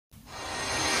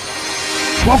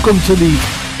Welcome to the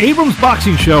Abrams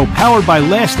Boxing Show, powered by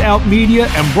Last Out Media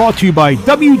and brought to you by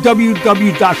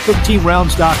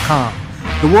www.15rounds.com,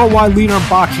 the worldwide leader in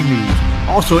boxing news.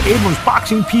 Also, Abrams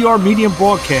Boxing PR Media and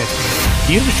Broadcasting,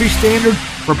 the industry standard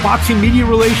for boxing media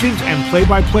relations and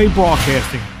play-by-play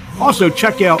broadcasting. Also,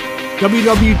 check out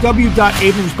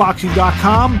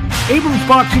www.abramsboxing.com, Abrams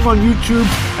Boxing on YouTube,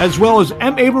 as well as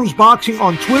M. Abrams Boxing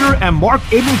on Twitter and Mark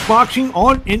Abrams Boxing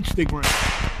on Instagram.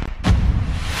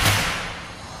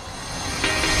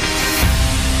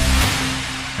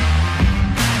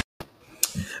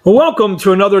 Welcome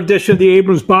to another edition of the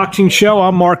Abrams Boxing Show.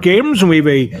 I'm Mark Abrams, and we have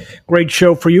a great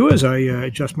show for you as I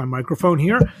adjust my microphone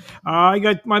here. I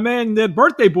got my man, the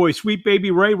birthday boy, sweet baby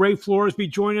Ray Flores, be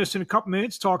joining us in a couple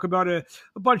minutes, talk about a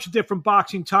bunch of different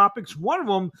boxing topics. One of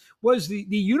them was the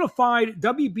unified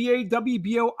WBA,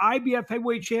 WBO, IBF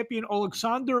heavyweight champion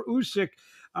Alexander Usyk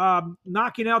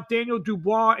knocking out Daniel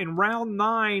Dubois in round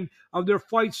 9 of their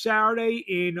fight Saturday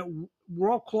in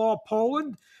Wrocław,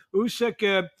 Poland.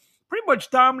 Usyk pretty much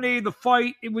dominated the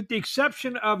fight, with the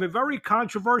exception of a very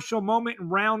controversial moment in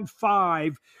round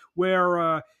 5,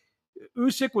 where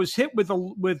Usyk was hit with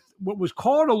what was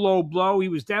called a low blow. He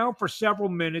was down for several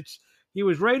minutes. He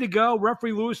was ready to go.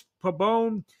 Referee Louis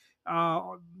Pabon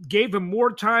gave him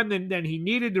more time than he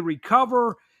needed to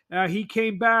recover. He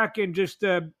came back and just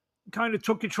kind of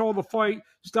took control of the fight,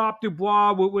 stopped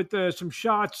Dubois with some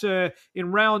shots. In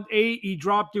round 8, he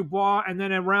dropped Dubois, and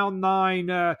then in round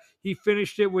 9, he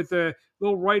finished it with a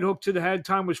little right hook to the head.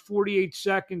 Time was 48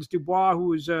 seconds. Dubois, who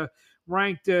was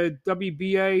ranked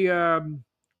WBA,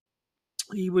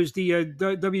 he was the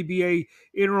WBA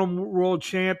interim world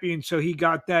champion, so he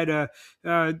got that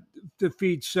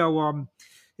defeat. So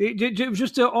it was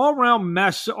just an all-around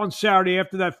mess on Saturday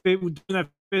after that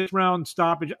fifth round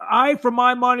stoppage. For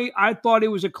my money, I thought it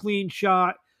was a clean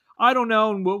shot. I don't know.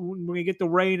 And when we get to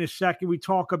Ray in a second, we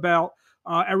talk about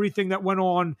everything that went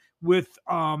on with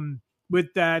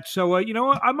that. So, you know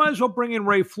what? I might as well bring in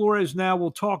Ray Flores now. We'll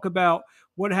talk about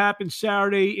what happened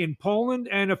Saturday in Poland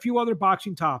and a few other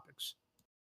boxing topics.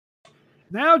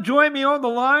 Now, join me on the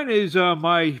line is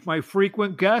my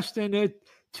frequent guest, and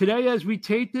today, as we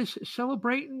tape this,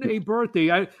 celebrating a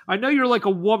birthday. I know you're like a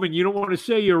woman; you don't want to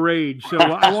say your age, so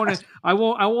I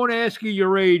won't ask you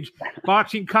your age.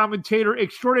 Boxing commentator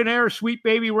extraordinaire, sweet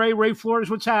baby Ray Flores.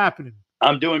 What's happening?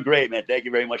 I'm doing great, man. Thank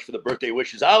you very much for the birthday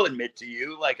wishes. I'll admit to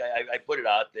you, like I put it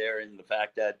out there, in the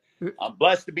fact that I'm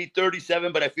blessed to be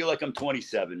 37, but I feel like I'm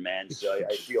 27, man. So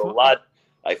I feel a lot.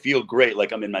 I feel great,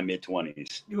 like I'm in my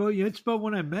mid-20s. Well, yeah, it's about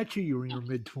when I met you. You were in your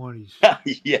mid-20s.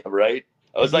 Yeah, right.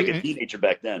 I was like a teenager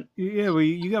back then. Yeah, well,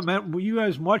 you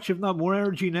guys much, if not more,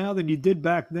 energy now than you did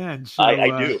back then. So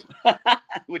I do,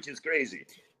 which is crazy.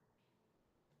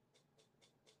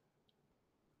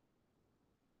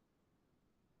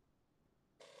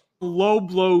 Low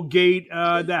blow gate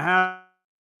that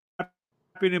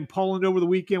happened in Poland over the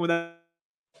weekend with that.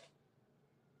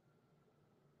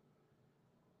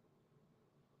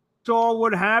 Saw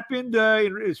what happened,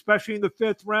 especially in the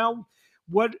 5th round.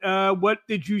 What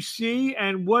did you see,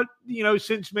 and what,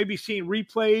 since maybe seeing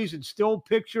replays and still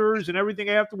pictures and everything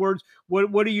afterwards,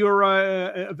 what are your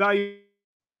evaluations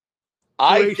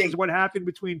of what happened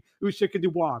between Usyk and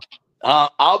Dubois?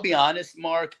 I'll be honest,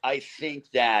 Mark. I think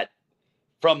that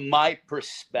from my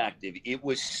perspective, it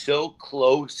was so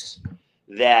close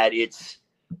that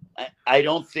I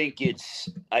don't think it's.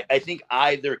 I think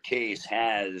either case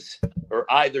has, or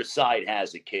either side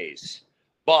has a case,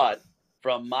 but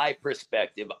from my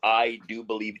perspective, I do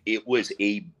believe it was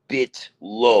a bit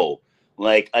low,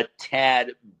 like a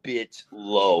tad bit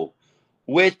low.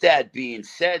 With that being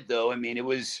said, though, I mean,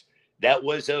 that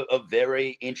was a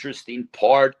very interesting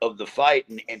part of the fight,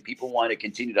 and people want to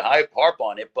continue to harp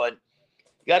on it, but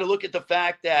you got to look at the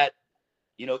fact that,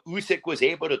 Usyk was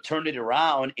able to turn it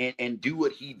around and do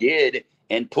what he did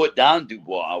and put down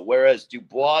Dubois, whereas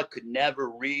Dubois could never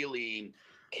really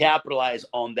capitalize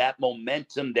on that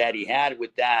momentum that he had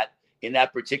with that in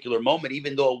that particular moment,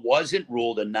 even though it wasn't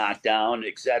ruled a knockdown,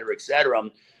 et cetera,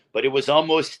 but it was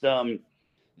almost there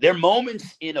are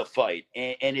moments in a fight,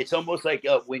 and it's almost like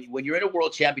when you're in a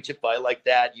world championship fight like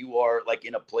that, you are like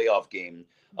in a playoff game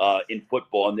in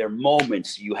football, and there are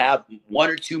moments, you have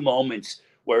one or two moments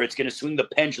where it's going to swing the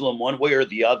pendulum one way or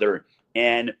the other.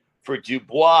 And for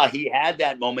Dubois, he had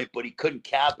that moment, but he couldn't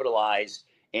capitalize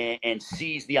and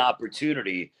seize the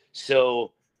opportunity.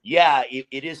 So, yeah,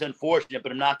 it is unfortunate,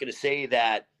 but I'm not going to say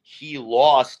that he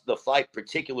lost the fight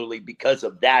particularly because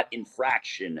of that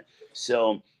infraction.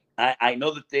 So I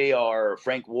know that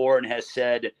Frank Warren has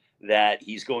said that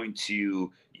he's going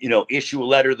to, issue a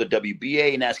letter to the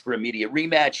WBA and ask for immediate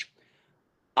rematch.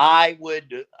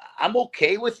 I'm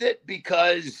okay with it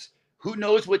because who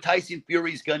knows what Tyson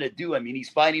Fury's going to do. I mean, he's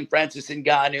fighting Francis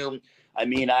Ngannou. I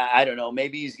mean, I don't know.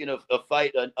 Maybe he's going to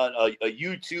fight a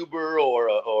YouTuber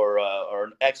or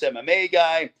an ex MMA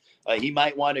guy. He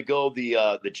might want to go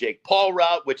the Jake Paul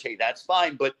route, which, hey, that's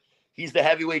fine. But he's the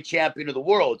heavyweight champion of the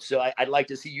world. So I'd like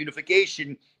to see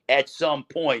unification at some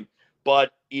point.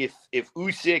 But if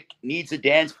Usyk needs a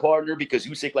dance partner because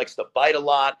Usyk likes to fight a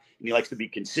lot and he likes to be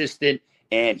consistent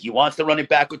and he wants to run it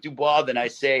back with Dubois, then I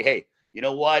say, hey, you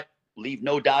know what? Leave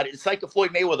no doubt. It's like the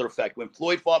Floyd Mayweather effect. When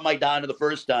Floyd fought Maidana the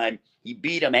first time, he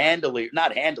beat him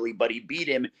not handily, but he beat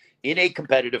him in a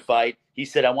competitive fight. He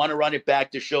said, I want to run it back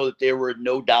to show that there were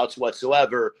no doubts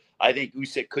whatsoever. I think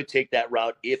Usyk could take that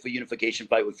route if a unification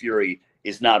fight with Fury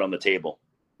is not on the table.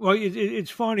 Well,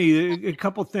 it's funny. A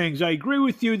couple things. I agree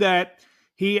with you that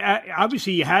he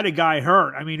obviously had a guy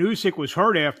hurt. I mean, Usyk was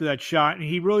hurt after that shot, and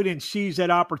he really didn't seize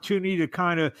that opportunity to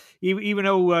kind of, even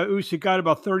though Usyk got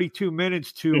about 32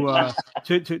 minutes to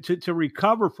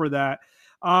recover for that.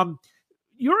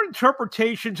 Your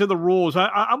interpretations of the rules,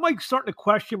 I'm like starting to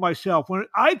question myself. When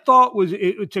I thought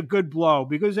it's a good blow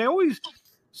because they always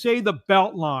say the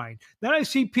belt line. Then I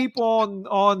see people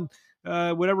on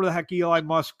whatever the heck Elon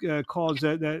Musk calls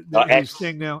that his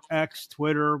thing now, X,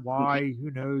 Twitter, Y,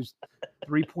 who knows,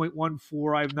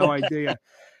 3.14, I have no idea.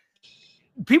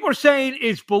 People are saying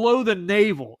it's below the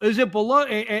navel. Is it below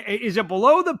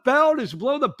the belt? Is it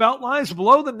below the belt line? Is it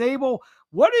below the navel?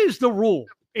 What is the rule?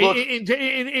 Look,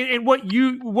 in what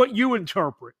you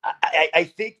interpret? I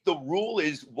think the rule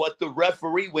is what the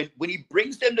referee, when he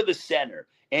brings them to the center,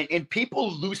 and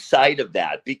people lose sight of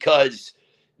that because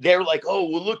they're like, oh,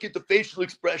 well, look at the facial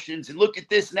expressions and look at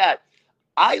this and that.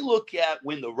 I look at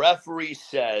when the referee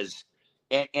says,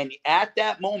 and at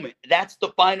that moment, that's the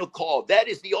final call. That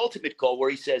is the ultimate call where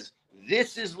he says,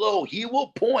 this is low. He will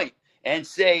point and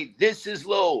say, this is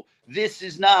low. This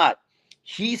is not.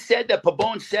 He said that.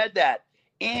 Pabon said that.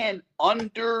 And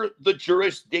under the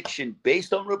jurisdiction,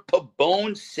 based on what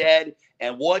Pabon said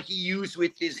and what he used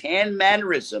with his hand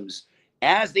mannerisms,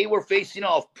 as they were facing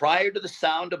off prior to the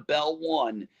sound of bell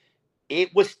one,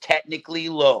 it was technically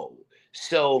low.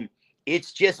 So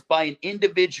it's just by an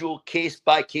individual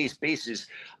case-by-case basis.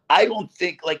 I don't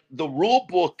think, like, the rule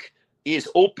book is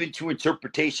open to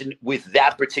interpretation with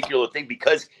that particular thing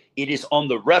because it is on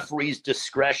the referee's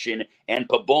discretion. And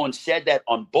Pabon said that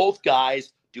on both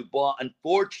guys. Dubois,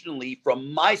 unfortunately,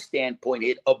 from my standpoint,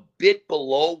 hit a bit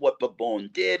below what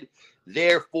Pabon did.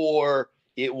 Therefore,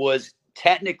 it was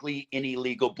technically an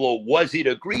illegal blow. Was it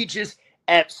egregious?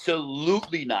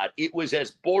 Absolutely not. It was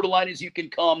as borderline as you can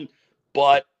come,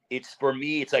 but it's, for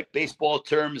me, it's like baseball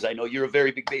terms. I know you're a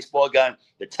very big baseball guy.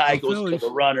 The tie goes to the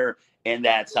runner, and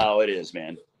that's how it is,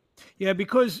 man. Yeah,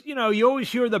 because, you always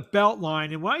hear the belt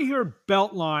line, and when I hear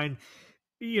belt line,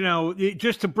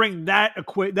 just to bring that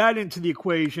into the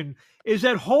equation, is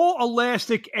that whole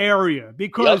elastic area,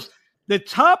 because the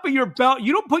top of your belt,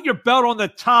 you don't put your belt on the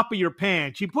top of your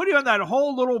pants. You put it on that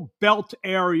whole little belt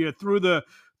area through the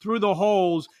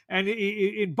holes. And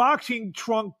in boxing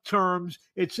trunk terms,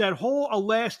 it's that whole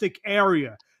elastic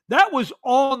area. That was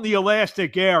on the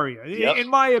elastic area, in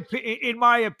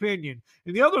my opinion.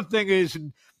 And the other thing is,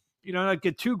 and not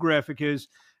get too graphic, is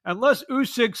unless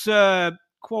Usyk's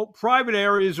quote private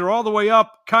areas are all the way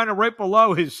up, kind of right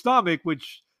below his stomach,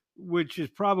 which is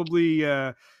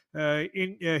probably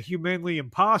humanly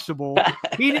impossible.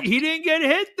 he didn't get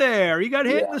hit there. He got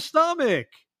hit in the stomach.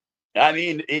 I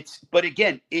mean, but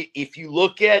again, if you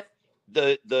look at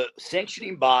the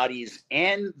sanctioning bodies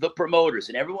and the promoters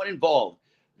and everyone involved,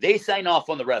 they sign off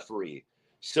on the referee.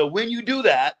 So when you do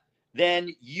that,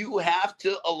 then you have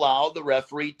to allow the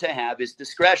referee to have his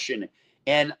discretion.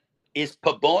 And is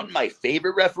Pabon my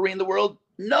favorite referee in the world?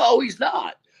 No, he's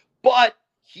not. But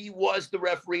he was the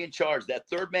referee in charge, that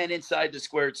third man inside the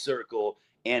squared circle,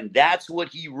 and that's what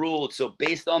he ruled. So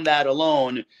based on that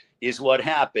alone is what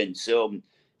happened. So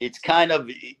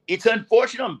it's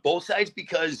unfortunate on both sides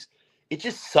because it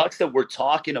just sucks that we're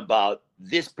talking about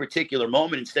this particular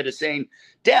moment instead of saying,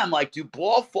 damn, like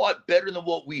Dubois fought better than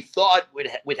what we thought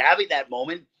with having that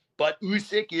moment, but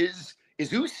Usyk is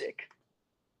Usyk.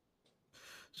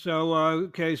 So,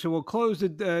 okay, so we'll close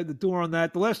the door on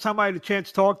that. The last time I had a chance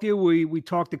to talk to you, we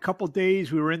talked a couple of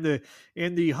days. We were in the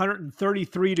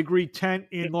 133-degree tent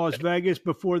in Las Vegas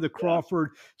before the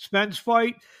Crawford Spence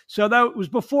fight. So that was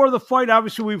before the fight.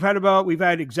 Obviously, we've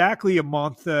had exactly a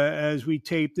month as we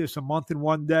taped this, a month and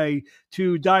 1 day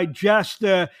to digest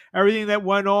everything that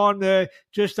went on. I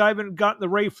haven't gotten the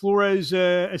Ray Flores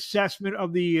assessment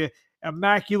of the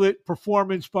immaculate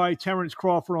performance by Terrence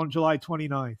Crawford on July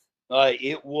 29th.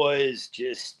 It was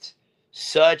just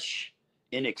such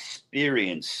an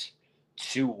experience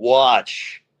to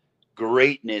watch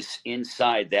greatness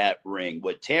inside that ring.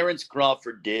 What Terrence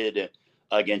Crawford did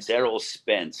against Errol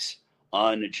Spence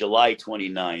on July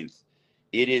 29th,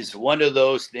 it is one of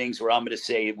those things where I'm going to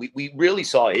say we really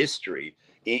saw history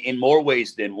in more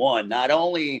ways than one. Not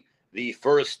only the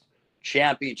first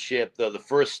championship, the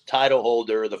first title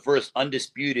holder, the first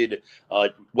undisputed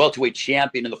welterweight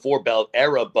champion in the four belt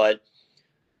era, but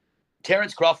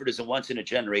Terrence Crawford is a once in a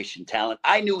generation talent.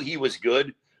 I knew he was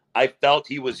good. I felt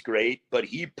he was great, but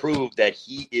he proved that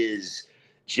he is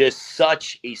just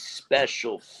such a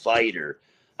special fighter.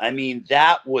 I mean,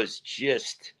 that was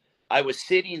just, I was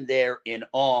sitting there in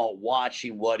awe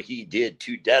watching what he did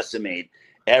to decimate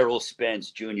Errol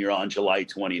Spence Jr. on July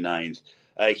 29th.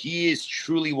 He is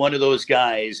truly one of those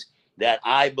guys that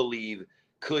I believe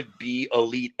could be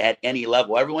elite at any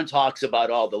level. Everyone talks about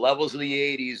all the levels of the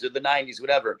 80s or the 90s,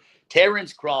 whatever.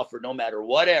 Terrence Crawford, no matter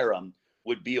what era,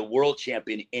 would be a world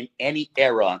champion in any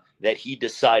era that he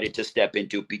decided to step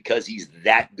into because he's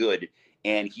that good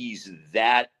and he's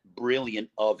that brilliant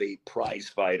of a prize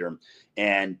fighter.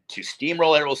 And to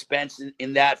steamroll Errol Spence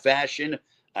in that fashion,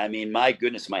 I mean, my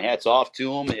goodness, my hat's off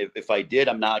to him. If I did,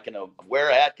 I'm not going to wear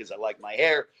a hat because I like my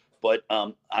hair. But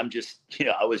I'm just,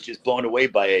 I was just blown away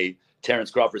by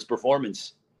Terrence Crawford's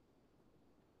performance.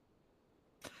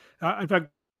 In fact,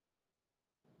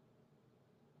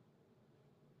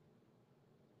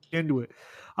 into it,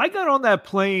 I got on that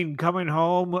plane coming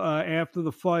home after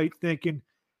the fight thinking,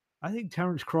 I think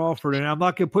Terrence Crawford, and I'm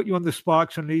not going to put you on the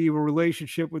spot so I need a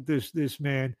relationship with this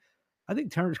man. I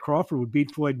think Terrence Crawford would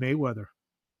beat Floyd Mayweather.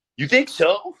 You think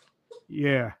so?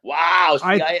 Yeah. Wow.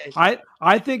 See,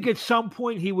 I think at some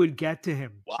point he would get to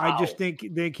him. Wow. I just think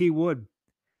he would.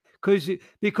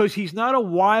 Because he's not a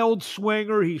wild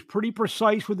swinger. He's pretty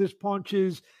precise with his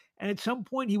punches. And at some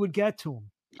point he would get to him.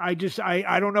 I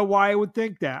don't know why I would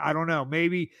think that. I don't know.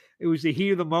 Maybe it was the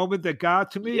heat of the moment that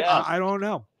got to me. Yeah. I don't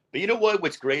know. But you know what?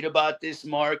 What's great about this,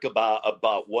 Mark,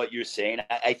 about what you're saying,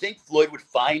 I think Floyd would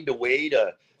find a way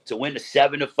to win a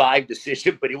 7-5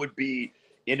 decision, but it would be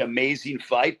an amazing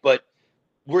fight. But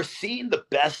we're seeing the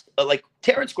best, like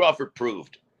Terrence Crawford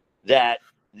proved that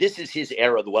this is his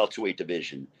era, the welterweight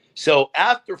division. So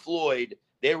after Floyd,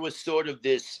 there was sort of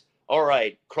this, all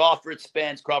right, Crawford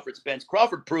Spence.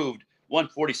 Crawford proved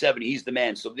 147, he's the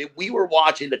man. So we were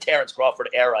watching the Terrence Crawford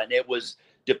era, and it was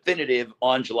definitive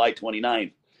on July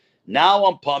 29th. Now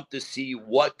I'm pumped to see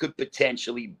what could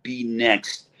potentially be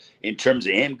next in terms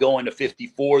of him going to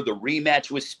 54, the rematch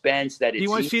with Spence. Do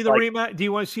you want to see the rematch? Do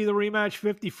you want to see the rematch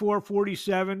 54,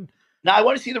 47? No, I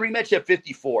want to see the rematch at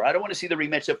 54. I don't want to see the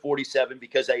rematch at 47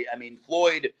 because I mean,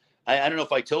 Floyd, I don't know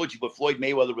if I told you, but Floyd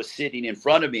Mayweather was sitting in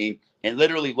front of me and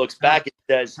literally looks back and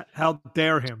says, "How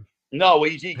dare him?" No,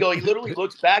 he literally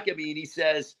looks back at me and he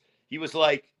says,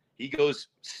 he goes,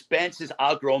 Spence has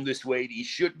outgrown this weight. He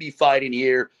shouldn't be fighting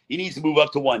here. He needs to move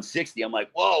up to 160. I'm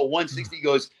like, whoa, 160. He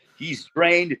goes, he's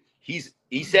drained.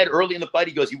 He said early in the fight,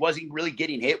 he goes, he wasn't really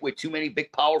getting hit with too many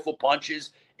big, powerful punches,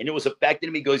 and it was affecting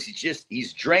him. He goes,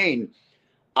 he's drained.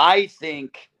 I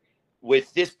think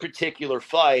with this particular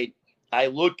fight, I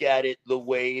look at it the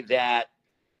way that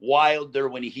Wilder,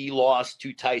 when he lost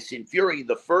to Tyson Fury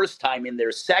the first time in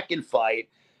their second fight,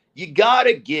 you got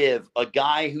to give a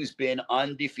guy who's been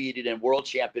undefeated and world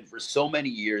champion for so many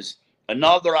years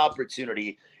another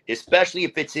opportunity, especially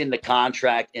if it's in the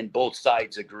contract and both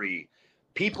sides agree.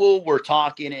 People were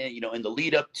talking, in the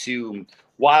lead up to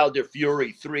Wilder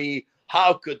Fury 3,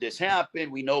 how could this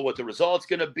happen? We know what the result's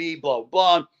going to be, blah,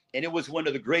 blah. And it was one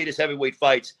of the greatest heavyweight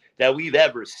fights that we've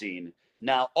ever seen.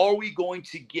 Now, are we going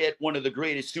to get one of the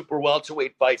greatest super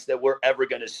welterweight fights that we're ever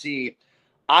going to see?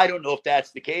 I don't know if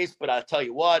that's the case, but I'll tell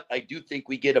you what, I do think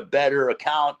we get a better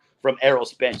account from Errol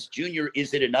Spence Jr.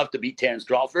 Is it enough to beat Terrence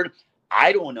Crawford?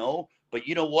 I don't know. But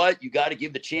you know what? You got to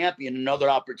give the champion another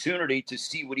opportunity to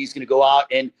see what he's going to go out.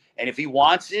 And if he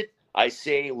wants it, I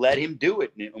say let him do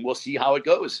it, and we'll see how it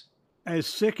goes. As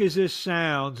sick as this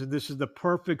sounds, and this is the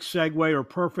perfect segue or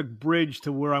perfect bridge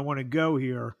to where I want to go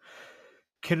here,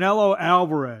 Canelo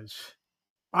Alvarez.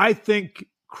 I think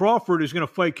Crawford is going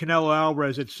to fight Canelo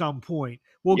Alvarez at some point.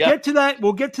 We'll get to that.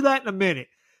 We'll get to that in a minute.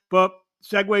 But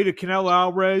segue to Canelo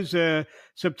Alvarez,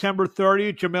 September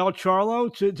 30th, Jamel Charlo.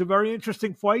 It's a very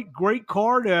interesting fight. Great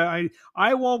card.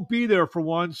 I won't be there for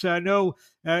once. I know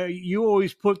you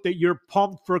always put that you're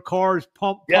pumped for cars.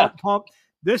 Pump.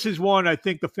 This is one I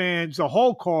think the fans, the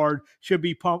whole card, should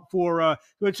be pumped for.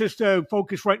 Let's just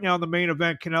focus right now on the main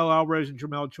event, Canelo Alvarez and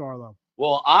Jamel Charlo.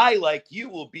 Well, I, like you,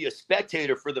 will be a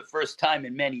spectator for the first time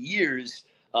in many years.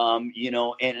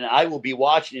 and I will be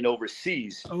watching it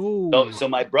overseas. Oh, So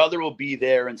my brother will be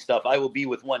there and stuff. I will be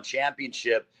with one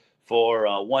championship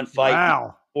for one fight,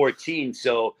 wow. 14.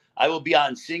 So I will be out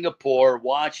in Singapore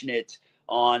watching it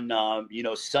on,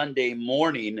 Sunday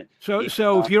morning. So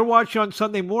if you're watching on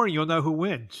Sunday morning, you'll know who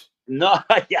wins. No,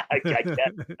 yeah, I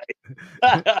guess.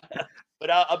 But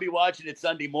I'll be watching it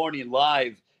Sunday morning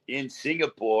live in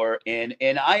Singapore, and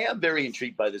I am very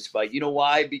intrigued by this fight. You know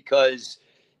why? Because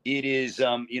it is,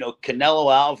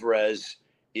 Canelo Alvarez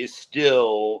is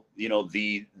still,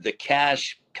 the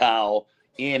cash cow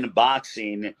in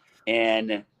boxing,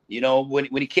 and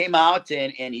when he came out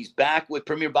and he's back with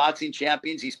Premier Boxing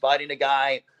Champions, he's fighting a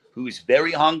guy who's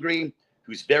very hungry,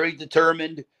 who's very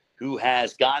determined, who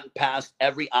has gotten past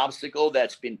every obstacle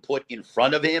that's been put in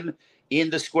front of him in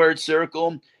the squared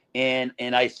circle. And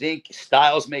I think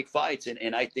styles make fights.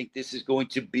 And I think this is going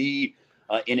to be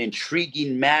an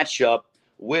intriguing matchup.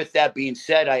 With that being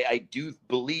said, I do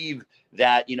believe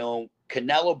that,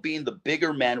 Canelo being the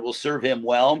bigger man will serve him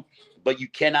well, but you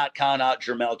cannot count out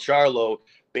Jermell Charlo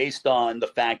based on the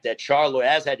fact that Charlo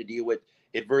has had to deal with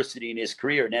adversity in his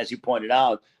career. And as you pointed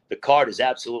out, the card is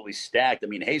absolutely stacked. I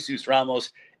mean, Jesus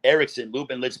Ramos, Erickson,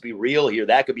 Lubin, let's be real here.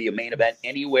 That could be a main event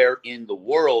anywhere in the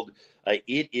world.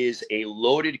 It is a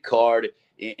loaded card,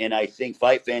 and I think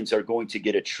fight fans are going to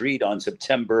get a treat on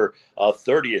September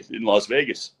 30th in Las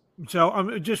Vegas.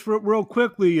 So just real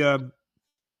quickly,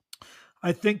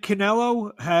 I think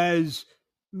Canelo has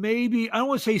maybe, I don't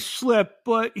want to say slipped,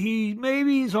 but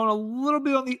he's on a little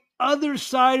bit on the other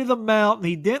side of the mountain.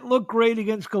 He didn't look great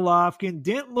against Golovkin,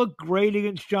 didn't look great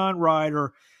against John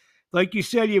Ryder. Like you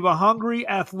said, you have a hungry,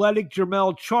 athletic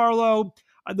Jermell Charlo.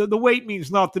 The weight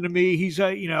means nothing to me. He's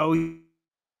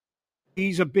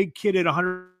he's a big kid at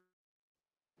 100.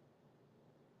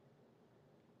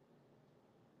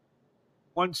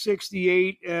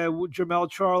 168, Jermell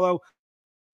Charlo.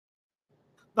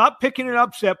 Not picking an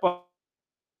upset, but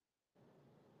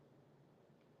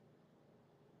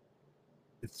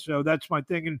so that's my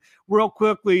thing. And real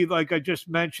quickly, like I just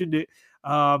mentioned it,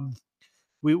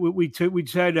 we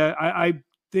said I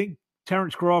think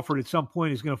Terrence Crawford at some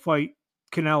point is going to fight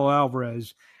Canelo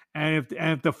Alvarez, and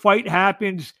if the fight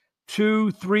happens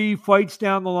 2-3 fights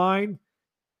down the line,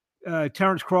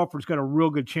 Terrence Crawford's got a real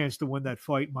good chance to win that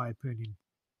fight, in my opinion.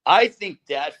 I think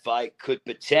that fight could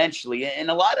potentially,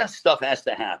 and a lot of stuff has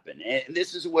to happen. And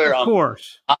this is where of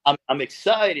course I'm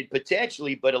excited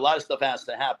potentially, but a lot of stuff has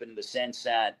to happen in the sense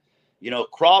that,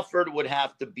 Crawford would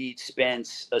have to beat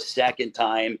Spence a second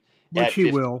time, which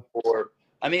he will.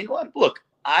 I mean, look,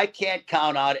 I can't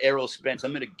count out Errol Spence.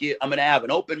 I'm going to have an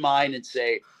open mind and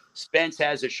say Spence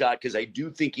has a shot because I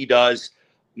do think he does.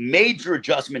 Major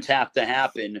adjustments have to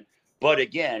happen, but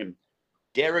again,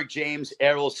 Derek James,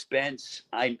 Errol Spence,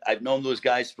 I've known those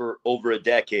guys for over a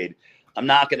decade. I'm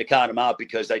not going to count them out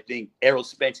because I think Errol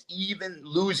Spence, even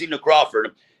losing to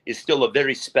Crawford, is still a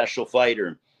very special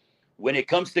fighter. When it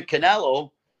comes to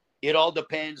Canelo, it all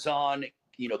depends on,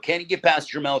 can he get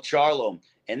past Jermell Charlo?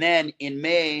 And then in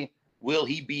May, will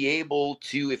he be able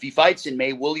to, if he fights in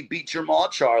May, will he beat Jermell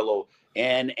Charlo?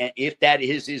 And if that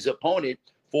is his opponent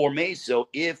for May. So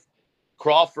if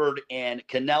Crawford and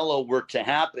Canelo were to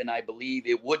happen, I believe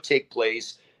it would take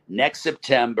place next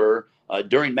September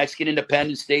during Mexican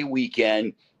Independence Day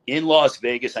weekend in Las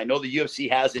Vegas. I know the UFC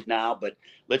has it now, but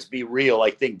let's be real. I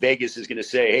think Vegas is going to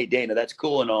say, hey, Dana, that's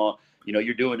cool and all.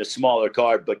 You're doing a smaller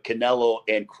card, but Canelo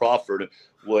and Crawford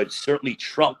would certainly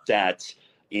trump that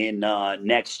in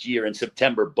next year in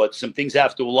September. But some things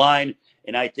have to align,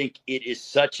 and I think it is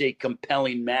such a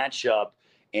compelling matchup.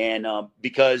 And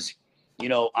because,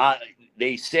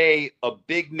 they say a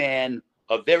big man,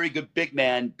 a very good big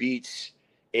man beats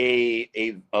a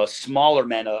smaller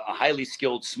man, a highly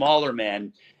skilled smaller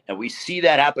man. And we see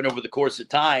that happen over the course of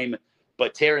time.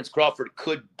 But Terrence Crawford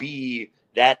could be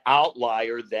that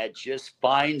outlier that just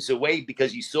finds a way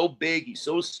because he's so big, he's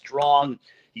so strong,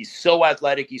 he's so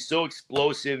athletic, he's so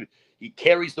explosive. He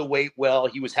carries the weight well.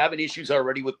 He was having issues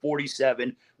already with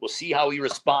 47. We'll see how he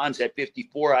responds at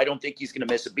 54. I don't think he's going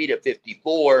to miss a beat at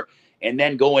 54. And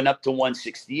then going up to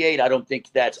 168, I don't think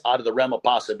that's out of the realm of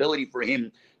possibility for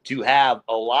him to have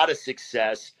a lot of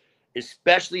success,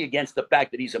 especially against the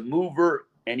fact that he's a mover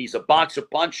and he's a boxer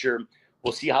puncher.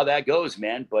 We'll see how that goes,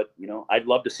 man. But, I'd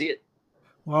love to see it.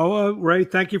 Well, Ray,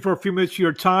 thank you for a few minutes of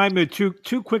your time.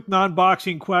 Two quick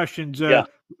non-boxing questions.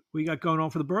 We got going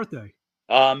on for the birthday.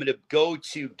 I'm going to go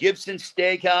to Gibson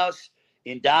Steakhouse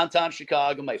in downtown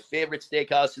Chicago, my favorite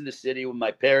steakhouse in the city, with my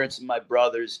parents and my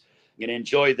brothers. I'm going to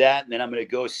enjoy that, and then I'm going to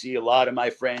go see a lot of my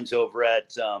friends over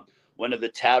at one of the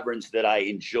taverns that I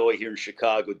enjoy here in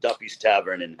Chicago, Duffy's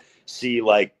Tavern, and see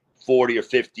like 40 or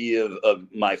 50 of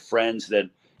my friends that,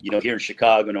 here in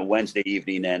Chicago on a Wednesday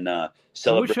evening and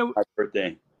celebrate my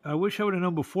birthday. I wish I would have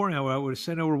known before now. I would have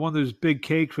sent over one of those big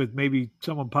cakes with maybe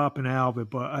someone popping out of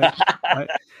it. But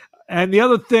and the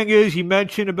other thing is, you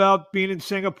mentioned about being in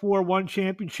Singapore, one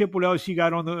championship. What else you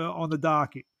got on the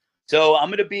docket? So I'm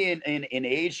going to be in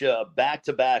Asia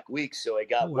back-to-back weeks. So I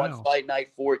got one Fight Night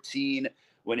 14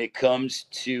 when it comes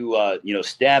to,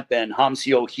 Stamp and Ham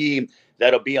Seo Hee.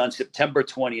 That'll be on September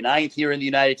 29th here in the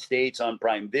United States on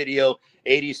Prime Video,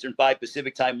 8 Eastern, 5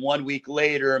 Pacific time. 1 week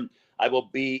later, I will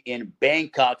be in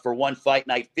Bangkok for one Fight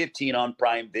Night 15 on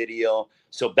Prime Video.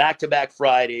 So back-to-back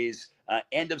Fridays,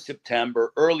 end of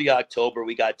September, early October.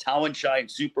 We got Tawan Chai and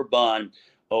Super Bond,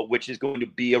 which is going to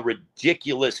be a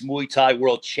ridiculous Muay Thai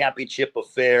World Championship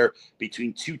affair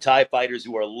between two Thai fighters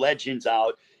who are legends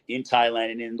out in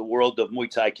Thailand and in the world of Muay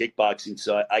Thai kickboxing.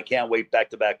 So I can't wait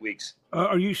back-to-back weeks.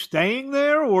 Are you staying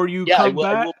there or you come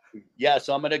back? Yeah,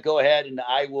 so I'm going to go ahead and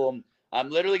I'm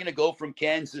literally going to go from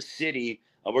Kansas City.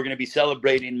 We're going to be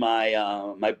celebrating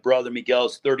my brother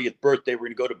Miguel's 30th birthday. We're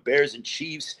going to go to Bears and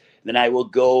Chiefs. Then I will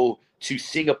go to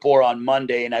Singapore on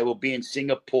Monday, and I will be in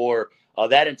Singapore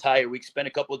that entire week. Spend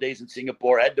a couple of days in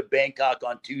Singapore. Head to Bangkok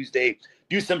on Tuesday.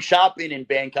 Do some shopping in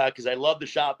Bangkok because I love the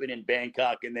shopping in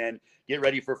Bangkok, and then get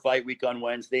ready for fight week on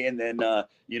Wednesday, and then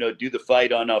do the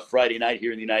fight on Friday night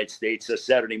here in the United States.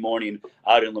 Saturday morning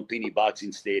out in Lumpini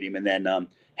Boxing Stadium, and then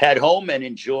head home and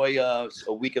enjoy a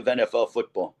week of NFL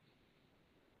football.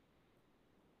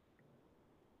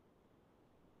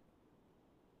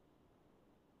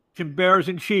 Bears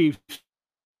and Chiefs.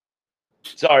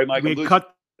 Sorry, Mike. Can't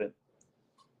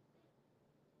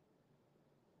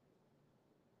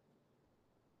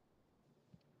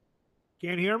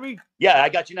hear me? Yeah, I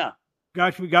got you now.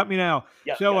 Got me now.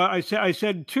 Yeah, so I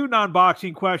said 2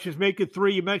 non-boxing questions. Make it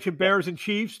 3. You mentioned Bears and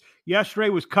Chiefs. Yesterday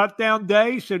was cut down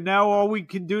day, so now all we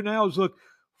can do now is look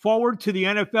forward to the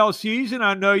NFL season.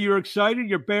 I know you're excited.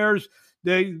 Your Bears,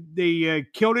 they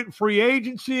killed it in free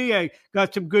agency.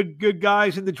 Got some good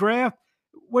guys in the draft.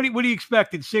 What are you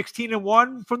expecting?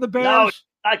 16-1 from the Bears? No,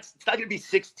 it's not going to be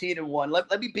 16-1.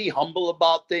 Let me be humble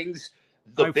about things.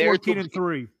 The Bears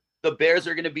 14-3. The Bears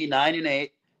are going to be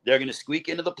 9-8. They're going to squeak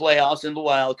into the playoffs in the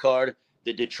wild card.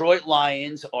 The Detroit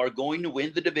Lions are going to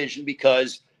win the division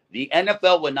because the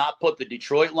NFL would not put the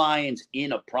Detroit Lions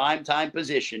in a primetime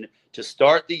position to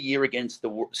start the year against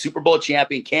the Super Bowl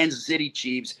champion Kansas City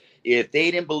Chiefs if they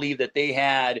didn't believe that they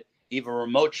had even a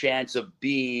remote chance of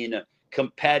being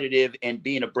competitive and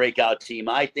being a breakout team.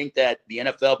 I think that the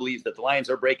NFL believes that the Lions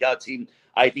are a breakout team.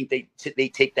 I think they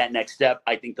take that next step.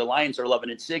 I think the Lions are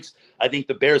 11-6. I think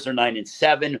the Bears are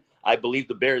 9-7. I believe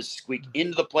the Bears squeak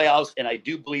into the playoffs, and I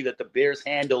do believe that the Bears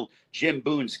handle Jim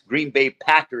Boone's Green Bay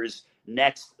Packers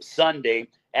next Sunday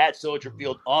at Soldier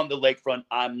Field on the lakefront.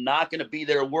 I'm not going to be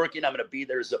there working. I'm going to be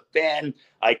there as a fan.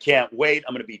 I can't wait.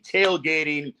 I'm going to be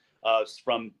tailgating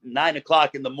from 9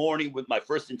 o'clock in the morning with my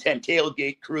First and 10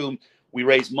 tailgate crew. We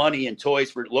raise money and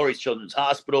toys for Lurie's Children's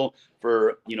Hospital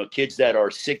for kids that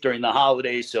are sick during the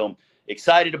holidays. So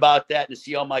excited about that and to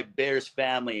see all my Bears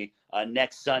family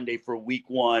next Sunday for week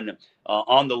 1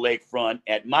 on the lakefront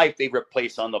at my favorite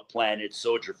place on the planet,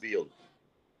 Soldier Field.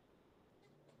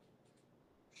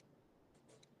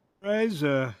 Guys,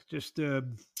 just a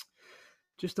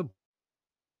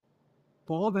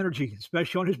ball of energy,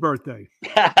 especially on his birthday.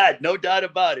 No doubt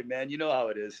about it, man. You know how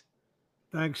it is.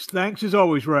 Thanks as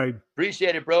always, Ray.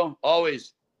 Appreciate it, bro.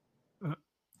 Always.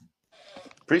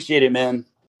 Appreciate it, man.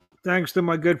 Thanks to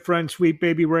my good friend, Sweet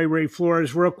Baby Ray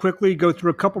Flores. Real quickly, go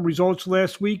through a couple results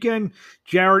last weekend.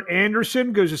 Jared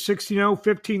Anderson goes to 16-0,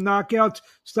 15 knockouts,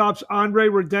 stops Andre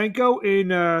Rudenko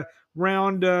in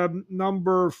round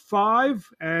number 5.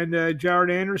 And Jared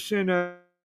Anderson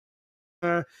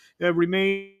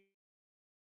remains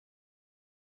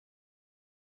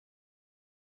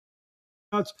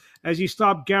as he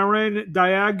stopped Garen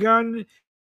Diagon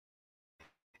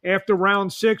after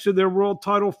round 6 of their world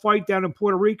title fight down in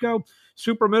Puerto Rico.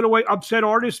 Super middleweight upset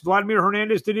artist Vladimir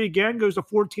Hernandez did it again, goes to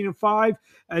 14-5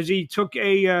 as he took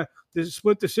a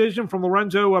split decision from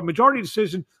majority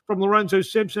decision from Lorenzo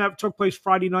Simpson. That took place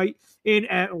Friday night in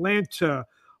Atlanta.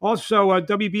 Also,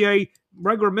 WBA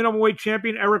regular minimum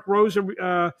champion Eric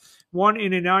Rosa won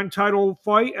in a non-title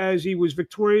fight as he was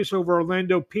victorious over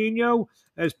Orlando Pino,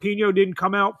 as Pino didn't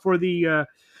come out for the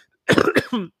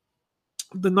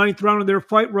the 9th round of their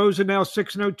fight. Rosa now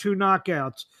 6-0, 2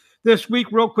 knockouts. This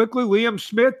week, real quickly, Liam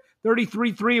Smith,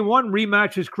 33-3-1,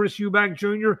 rematches Chris Eubank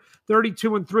Jr.,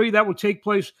 32-3. That will take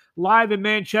place live in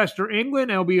Manchester,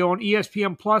 England. It'll be on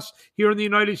ESPN Plus here in the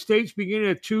United States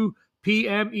beginning at 2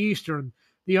 p.m. Eastern.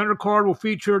 The undercard will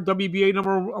feature WBA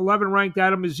number 11 ranked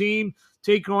Adam Azim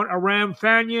take on Aram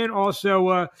Fanyan.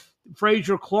 Also,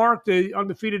 Frazier Clark, the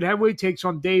undefeated heavyweight, takes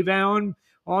on Dave Allen.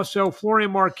 Also,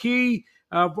 Florian Marquis,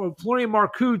 Florian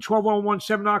Marcoux, 12-1,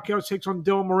 7 knockouts, takes on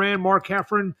Dylan Moran. Mark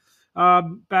Heffron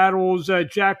battles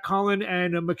Jack Cullen,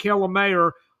 and Michaela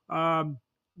Mayer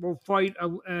will fight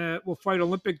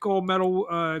Olympic gold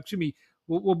medal.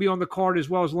 Will be on the card, as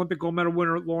well as Olympic gold medal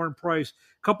winner Lauren Price.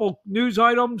 Couple news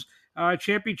items.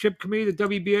 Championship committee, the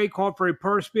WBA, called for a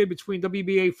purse bid between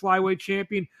WBA flyweight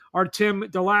champion Artem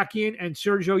Dalakian and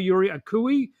Sergio Yuri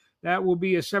Akui. That will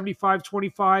be a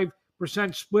 75-25%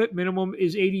 split. Minimum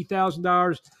is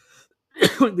 $80,000.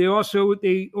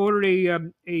 They ordered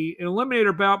an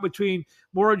eliminator bout between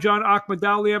Murajan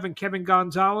Akhmadaliev and Kevin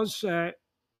Gonzalez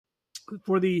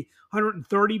for the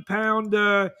 130-pound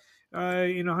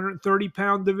in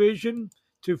 130-pound division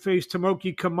to face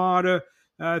Tomoki Kamada.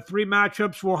 3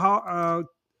 matchups will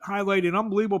highlight an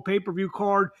unbelievable pay-per-view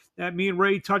card that me and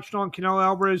Ray touched on. Canelo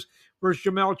Alvarez versus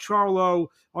Jamel Charlo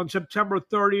on September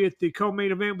 30th. The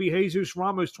co-main event will be Jesus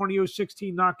Ramos,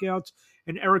 20-16 knockouts,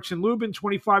 and Erickson Lubin,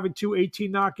 25-2,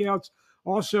 18 knockouts.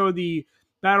 Also, the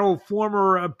battle of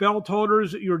former belt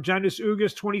holders, Urjanis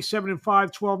Ugas,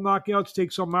 27-5, 12 knockouts,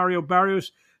 takes on Mario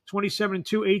Barrios,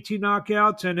 27-2, 18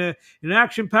 knockouts, and an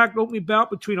action-packed opening bout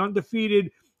between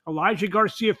undefeated Elijah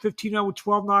Garcia, 15-0,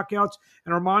 12 knockouts,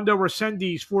 and Armando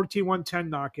Resendiz, 14-1,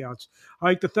 10 knockouts. I'd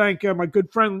like to thank my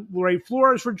good friend Ray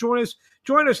Flores for joining us.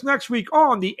 Join us next week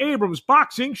on the Abrams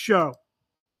Boxing Show.